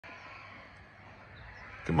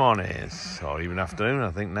Good morning, or even afternoon, I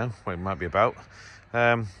think now. Well, it might be about.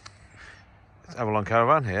 Let's have a long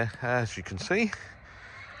caravan here. As you can see,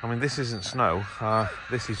 I mean, this isn't snow.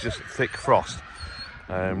 This is just thick frost.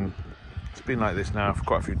 It's been like this now for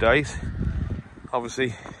quite a few days.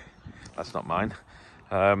 Obviously, that's not mine.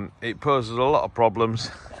 It poses a lot of problems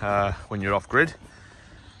when you're off-grid.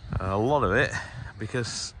 A lot of it,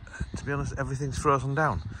 because, to be honest, everything's frozen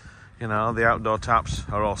down. You know, the outdoor taps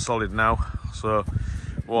are all solid now, so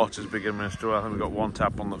water's beginning to. I think we've got one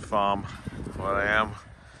tap on the farm where I am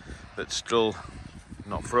that's still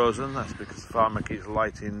not frozen. That's because the farmer keeps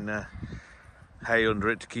lighting hay under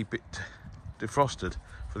it to keep it defrosted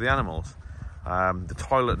for the animals. The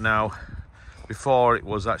toilet now, before it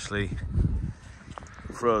was actually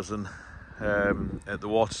frozen at the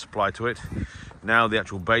water supply to it, now the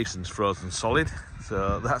actual basin's frozen solid,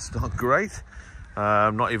 so that's not great.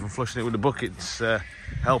 Not even flushing it with the bucket's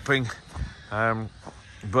helping.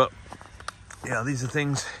 But yeah, these are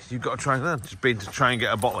things you've got to try and learn. Just been to try and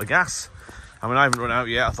get a bottle of gas. I mean, I haven't run out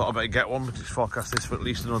yet. I thought I'd better get one, but it's forecast this for at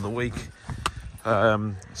least another week.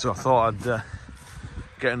 So I thought I'd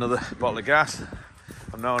get another bottle of gas.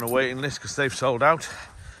 I'm now on a waiting list because they've sold out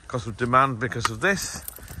because of demand because of this.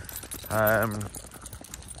 My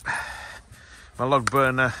log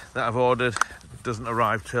burner that I've ordered doesn't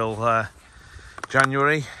arrive till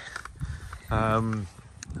January.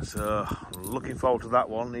 So looking forward to that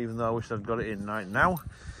one, even though I wish I'd got it in right now.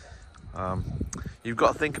 You've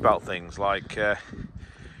got to think about things like,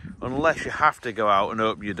 unless you have to go out and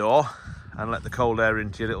open your door and let the cold air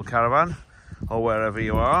into your little caravan or wherever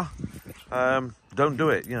you are, don't do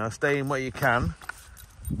it. You know, stay in where you can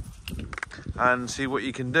and see what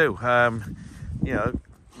you can do. You know,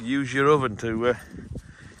 use your oven to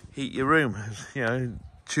heat your room. You know,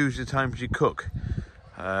 choose the times you cook.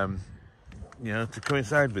 You know, to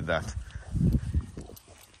coincide with that.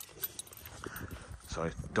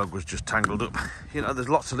 Sorry, dog was just tangled up. You know, there's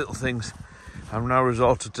lots of little things. I've now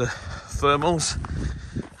resorted to thermals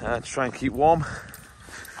to try and keep warm.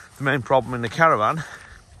 The main problem in the caravan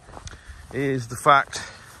is the fact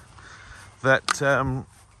that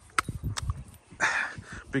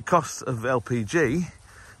because of LPG,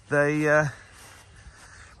 they have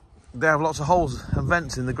lots of holes and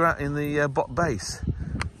vents in the base.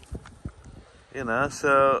 You know,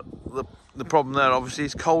 so the problem there obviously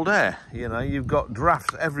is cold air. You know, you've got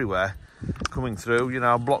drafts everywhere coming through. You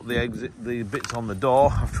know, I've blocked the bits on the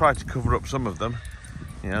door. I've tried to cover up some of them.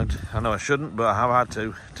 You know, I know I shouldn't, but I have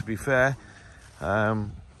had to be fair.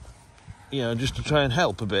 You know, just to try and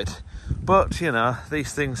help a bit. But, you know,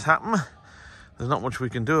 these things happen. There's not much we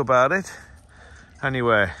can do about it.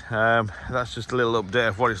 Anyway, that's just a little update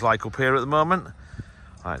of what it's like up here at the moment.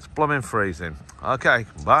 Right, it's blooming freezing. Okay,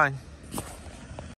 bye.